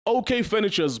OK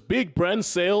Furniture's big brand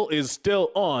sale is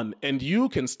still on, and you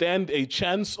can stand a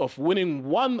chance of winning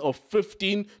one of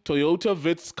 15 Toyota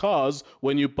Vitz cars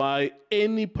when you buy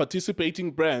any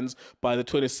participating brands by the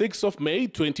 26th of May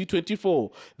 2024.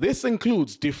 This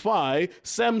includes Defy,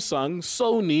 Samsung,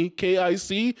 Sony,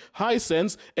 KIC,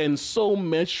 Hisense, and so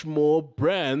much more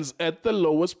brands at the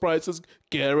lowest prices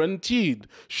guaranteed.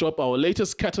 Shop our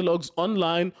latest catalogs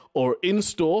online or in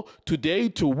store today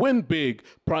to win big.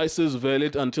 Prices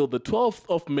valid until the 12th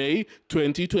of May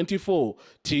 2024.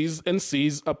 T's and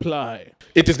C's apply.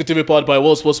 iDiskiTV powered by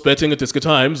World Sports Betting at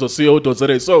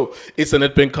iDiskiTimes.co.za. So it's a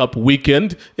Nedbank Cup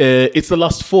weekend. It's the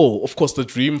last four. Of course, the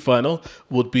dream final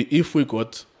would be if we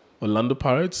got Orlando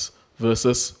Pirates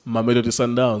versus Mamelodi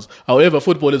Sundowns. However,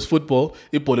 football is football.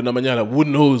 Who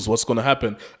knows what's going to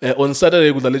happen? On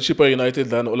Saturday, with the Chippa United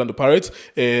than Orlando Pirates.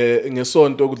 Mamelodi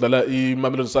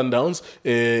Sundowns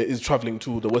is traveling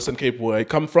to the Western Cape where I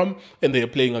come from, and they are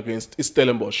playing against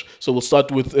Stellenbosch. So we'll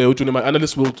start with Junior, my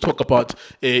analyst. Will talk about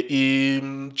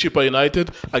Chippa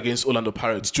United against Orlando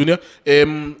Pirates. Junior,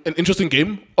 an interesting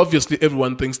game. Obviously,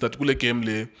 everyone thinks that will game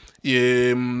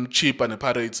Chippa and the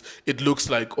Pirates. It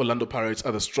looks like Orlando Pirates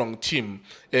are the strong team.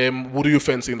 What do you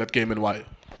fancy in that game and why?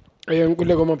 Yes,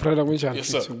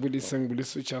 sir.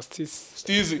 Justice.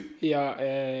 Steezy.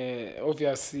 Yeah,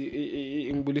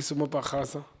 obviously, Mr.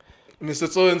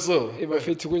 So and so. If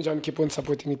keep on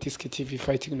supporting iDiskiTV,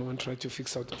 fighting no one try to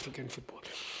fix South African football.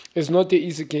 It's not an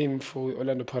easy game for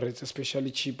Orlando Pirates,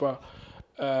 especially Chippa.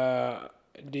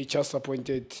 They just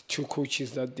appointed two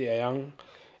coaches that they are young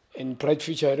and bright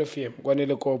future ahead of him.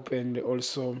 Gwanele Kop and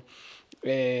also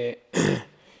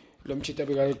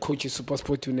Lomchita coach is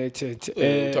SuperSport United.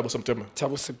 Tabo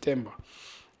September.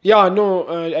 Yeah, no,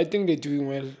 I think they're doing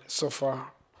well so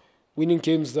far. Winning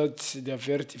games that they're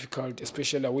very difficult,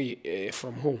 especially away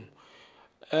from home.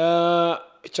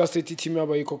 Just a team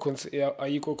are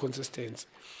equal consistent.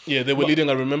 Yeah, they were leading.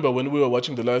 I remember when we were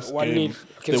watching the last game,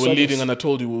 they were leading, and I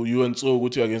told you and so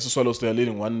Guti against the Swallows, they are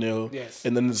leading 1-0. Yes.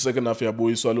 And then in the second half, yeah,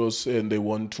 boy Swallows, and they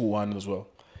won 2-1 as well.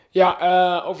 Yeah,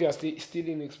 obviously, still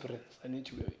inexperienced. I need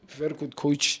to be a very good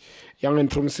coach, young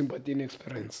and promising, but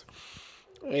inexperienced.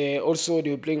 Also, they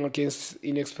were playing against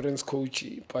inexperienced coach,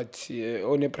 but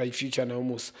on a bright future now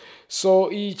almost.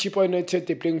 So, Chippa United,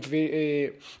 they're playing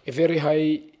a very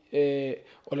high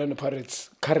Orlando Pirates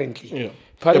currently. Yeah.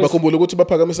 Chippa.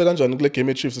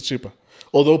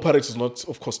 Although Pirates is not,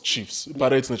 of course, Chiefs. Yeah.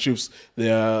 Pirates and the Chiefs,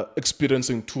 they are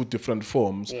experiencing two different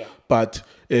forms. Yeah. But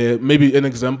maybe an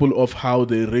example of how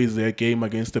they raise their game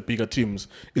against the bigger teams.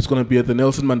 It's going to be at the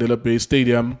Nelson Mandela Bay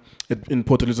Stadium in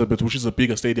Port Elizabeth, which is a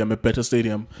bigger stadium, a better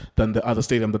stadium than the other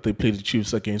stadium that they played the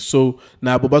Chiefs against. So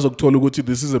now,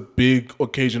 this is a big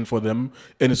occasion for them,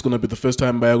 and it's going to be the first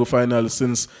time Bayago final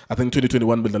since I think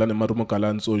 2021 with the Marumo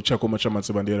Kalans or Chako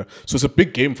Machamatse Bandera. So it's a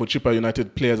big game for Chippa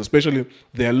United players, especially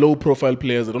their low-profile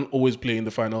players that don't always play in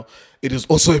the final. It is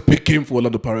also a big game for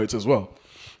Orlando Pirates as well.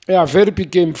 Yeah, very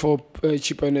big game for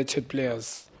Chippa United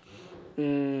players.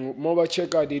 Moba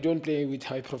Checker, they don't play with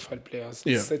high-profile players.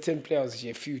 Yeah. Certain players,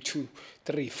 a few, 2,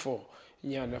 3, 4.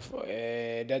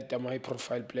 That I'm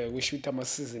high-profile player. We shoot them a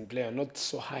season player, not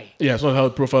so high. Yeah, it's not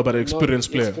high-profile, but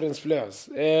experienced player. Experienced players.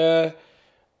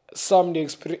 Some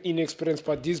inexperienced,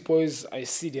 but these boys, I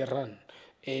see they run.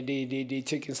 They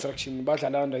take instruction, but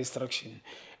under instruction.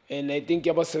 And I think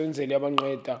Yaba Sevens and Yaban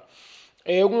Reta.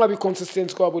 They're going to be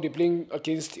consistent squad, but they're playing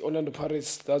against Orlando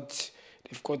Pirates that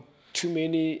they've got too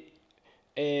many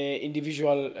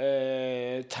individual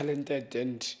talented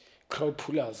and crowd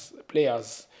pullers,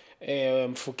 players.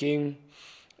 For King,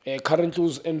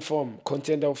 currently in form,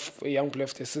 contender of a young player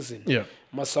of the season. Yeah.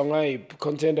 Masangai,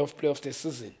 contender of player of the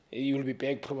season. He will be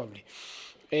back probably.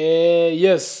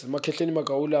 Yes, Maketleni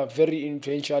Magaula, very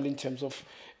influential in terms of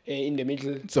in the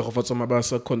middle.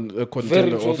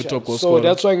 Very influential. So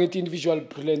that's why I get individual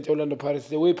brilliant Orlando Pirates.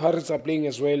 The way Pirates are playing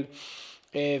as well,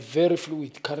 very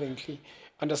fluid currently,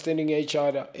 understanding each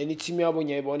other. Any team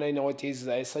nowadays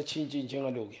is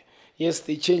changing. Yes,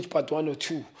 they change part 1 or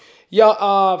 2.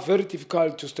 Yeah, very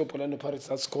difficult to stop Orlando Pirates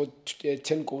that scored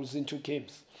 10 goals in 2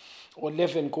 games. Or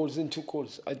 11 goals in 2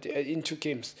 goals in 2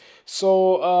 games.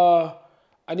 So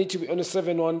I need to be on a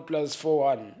 7-1 plus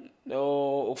 4-1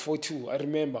 or 4-2. I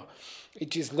remember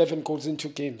it is 11 goals in 2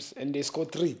 games, and they score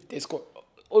 3. They score.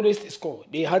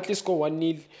 They hardly score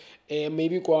 1-0.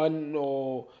 Maybe 1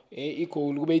 or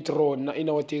equal draw.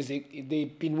 Nowadays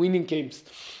they've been winning games.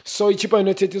 So Chippa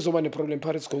United is one problem.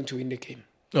 Pirates going to win the game.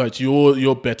 All right,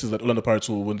 your bet is that Orlando Pirates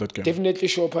will win that game. Definitely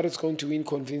sure Pirates going to win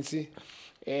convincingly.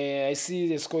 I see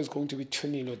the score is going to be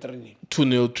 2-0 or 3-0.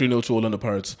 2-0, 3-0 to Orlando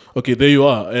Pirates. Okay, there you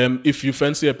are. If you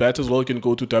fancy a bet as well, you can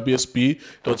go to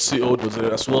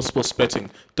wsp.co.za as well, sports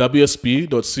betting.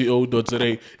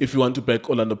 wsp.co.za if you want to back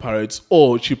Orlando Pirates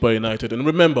or Chippa United. And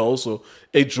remember also,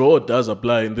 a draw does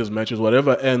apply in these matches.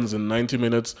 Whatever ends in 90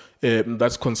 minutes,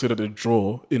 that's considered a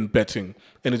draw in betting.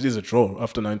 And it is a draw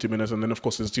after 90 minutes. And then, of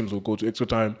course, these teams will go to extra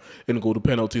time and go to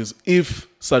penalties if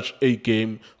such a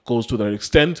game goes to that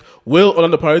extent. Will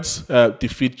Orlando Pirates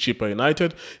defeat Chippa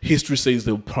United? History says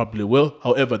they probably will.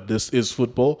 However, this is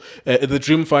football. The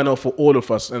dream final for all of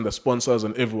us and the sponsors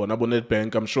and everyone,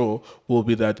 Nedbank, I'm sure, will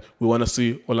be that we want to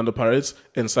see Orlando Pirates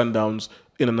and Sundowns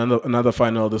in another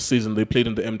final this season. They played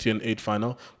in the MTN 8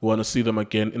 final. We want to see them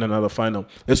again in another final.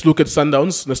 Let's look at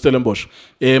Sundowns, the Stellenbosch.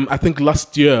 I think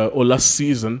last year or last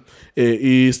season,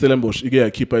 Stellenbosch,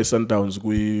 keeper Sundowns,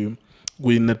 we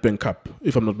Nedbank Cup,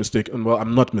 if I'm not mistaken. Well,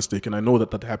 I'm not mistaken. I know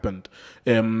that happened.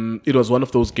 It was one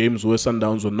of those games where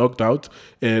Sundowns were knocked out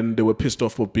and they were pissed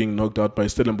off for being knocked out by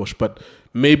Stellenbosch. But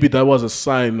maybe that was a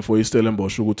sign for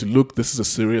Stellenbosch to look, this is a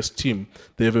serious team.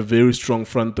 They have a very strong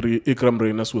front three. Ikram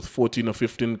Reynas with 14 or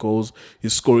 15 goals.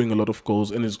 He's scoring a lot of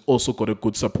goals and he's also got a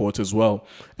good support as well.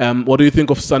 What do you think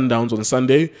of Sundowns on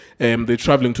Sunday? They're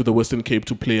traveling to the Western Cape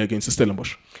to play against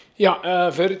Stellenbosch.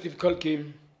 Yeah, very difficult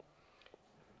game.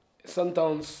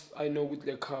 Sundowns, I know with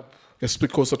the cup. Let's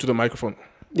speak closer to the microphone.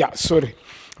 Yeah, sorry.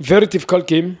 Very difficult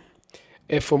game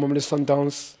for Mamelodi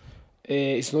Sundowns.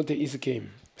 It's not an easy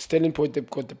game. Stellenbosch, they've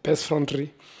got the best front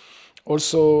three.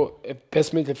 Also,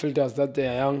 best midfielders that they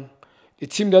are young. A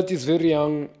team that is very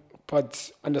young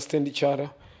but understand each other.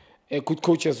 A good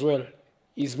coach as well.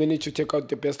 He's managed to take out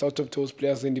the best out of those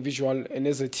players, individual and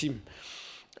as a team.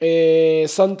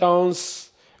 Sundowns,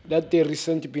 that they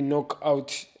recently been knocked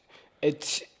out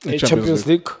at Champions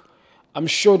League. I'm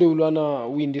sure they will want to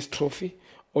win this trophy.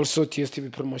 Also,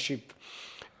 TSTV Premiership.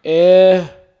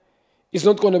 It's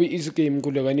not going to be easy game,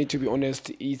 I need to be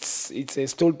honest. It's a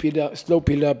slow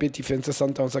build-up defense.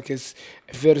 Sundowns against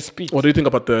very speed. What do you think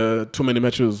about the too many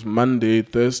matches? Monday,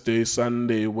 Thursday,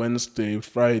 Sunday, Wednesday,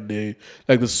 Friday.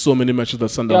 Like there's so many matches that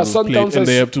Sundowns have played, and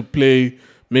they have to play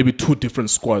maybe two different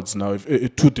squads now,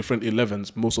 two different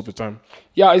 11s most of the time.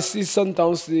 Yeah, I see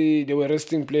Sundowns, they were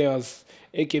resting players.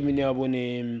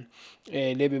 Sundowns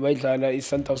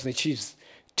the Chiefs.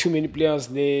 Too many players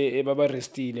they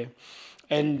resting.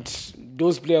 And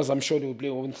those players, I'm sure they will play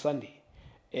on Sunday.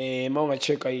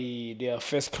 Check their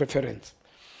first preference.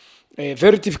 A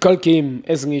very difficult game,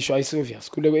 as an issue, I see obvious.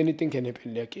 Anything can happen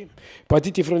in their game. But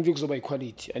it different looks by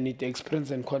quality, and it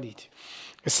experience and quality.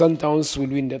 Sundowns will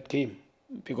win that game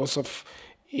because of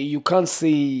you can't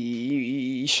say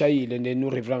Shail and then no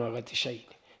Revranga Shail,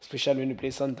 especially when you play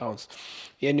Sundowns.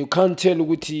 And you can't tell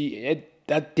what at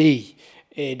that day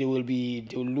they will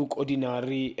look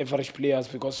ordinary average players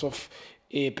because of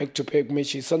back-to-back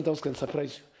matches. Sundowns can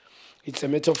surprise you. It's a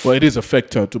matter of... Well, it is a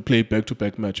factor to play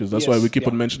back-to-back matches. That's why we keep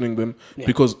on mentioning them.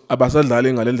 Because you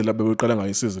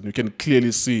can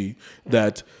clearly see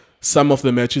that some of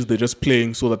the matches they're just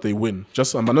playing so that they win.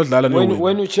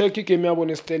 When you check your game,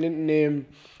 name,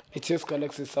 it says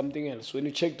Galaxy something else. When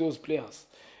you check those players,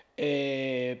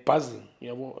 buzzing,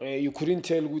 you couldn't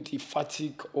tell with the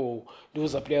fatigue or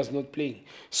those are players not playing.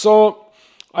 So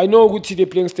I know Guti they're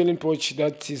playing Stellenbosch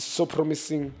that is so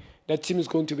promising. That team is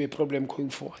going to be a problem going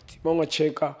forward. Monga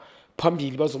Cheka,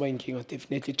 Pambi,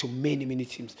 definitely to many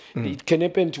teams. It can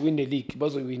happen to win the league.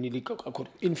 Win the league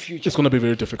in future. It's going to be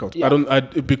very difficult. Yeah.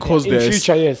 Because in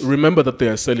future, yes. Remember that they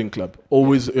are a selling club.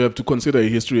 Always you have to consider a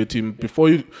history team before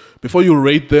you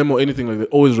rate them or anything like that.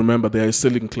 Always remember they are a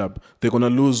selling club. They're going to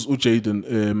lose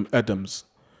Jaden Adams.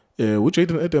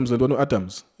 Jaden Adams and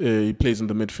Adams, he plays in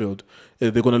the midfield.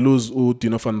 They're going to lose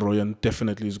Dino van Rooyen,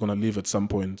 definitely he's going to leave at some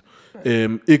point.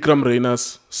 Ikram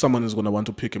Reynas, someone is going to want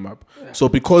to pick him up. So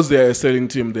because they are a selling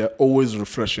team, they're always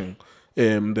refreshing.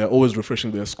 They're always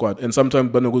refreshing their squad. And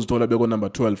sometimes Banogo's Tola Bego number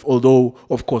 12. Although,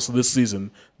 of course, this season,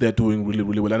 they're doing really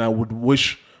well. And I would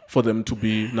wish for them to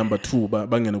be number 2. But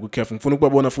bangena careful.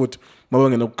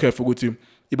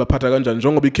 Ibaphatha kanjani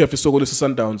njengoba ikhefu isoko lesi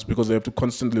Sundowns because they have to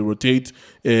constantly rotate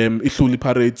ihluli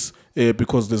Pirates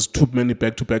because there's too many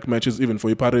back-to-back matches even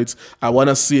for Pirates. I want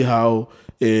to see how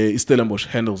Stellenbosch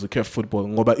handles the CAF football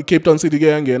ngoba iCape Town City ke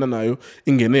yangena nayo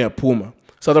ingene yaphuma.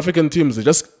 South African teams, they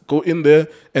just go in there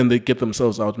and they get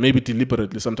themselves out, maybe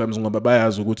deliberately sometimes ngoba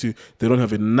bayazi ukuthi they don't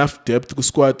have enough depth ku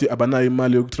squad, abanayo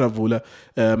imali yokutravela,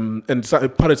 and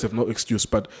Pirates have no excuse,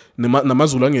 but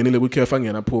namazulu angenile ku CAF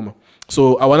angena phuma.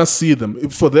 So I want to see them.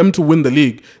 For them to win the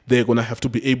league, they're going to have to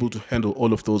be able to handle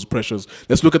all of those pressures.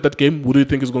 Let's look at that game. Who do you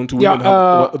think is going to win and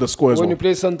how, the score as well? When you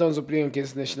play Sundowns, you're playing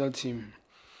against the national team.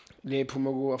 le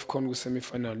phuma ku-AFCON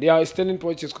ku-semi-final. Yeah,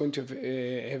 Stellenbosch is going to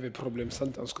have a problem.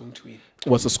 Sundowns going to win.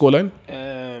 What's the scoreline?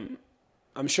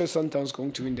 I'm sure Sundowns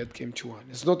going to win that game 2-1.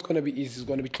 It's not going to be easy. It's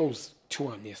going to be close.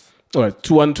 2-1, yes. All right,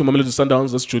 2-1 to Mamelodi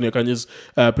Sundowns. That's Junior Khanye's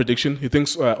prediction. He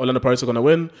thinks Orlando Pirates are going to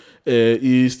win.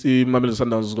 Mamelodi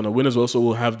Sundowns is going to win as well, so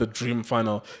we'll have the dream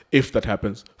final if that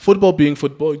happens. Football being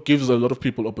football gives a lot of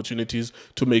people opportunities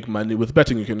to make money with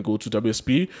betting. You can go to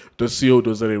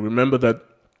wsp.co.za. Remember that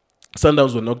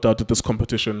Sundowns were knocked out at this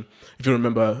competition. If you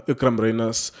remember, Ikram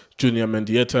Reynas, Junior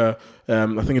Mendieta,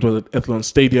 I think it was at Athlon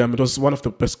Stadium. It was one of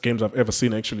the best games I've ever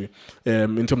seen, actually,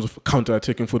 in terms of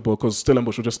counter-attacking football, because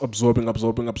Stellenbosch were just absorbing,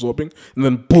 and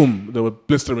then boom, they were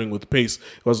blistering with pace.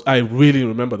 I really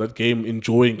remember that game,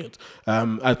 enjoying it.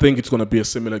 I think it's going to be a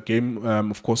similar game,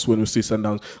 of course, when we see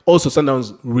Sundowns. Also,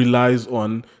 Sundowns relies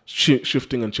on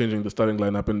shifting and changing the starting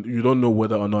lineup, and you don't know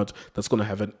whether or not that's going to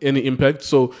have any impact.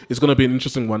 So it's going to be an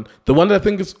interesting one. The one that I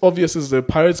think is obvious is the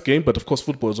Pirates game, but of course,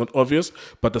 football is not obvious.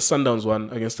 But the Sundowns one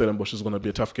against Stellenbosch is going to be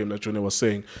a tough game, like Junior was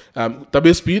saying.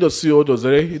 WSP.co.za,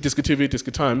 iDiskiTV,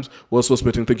 Idiski Times, we're also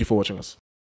betting. Thank you for watching us.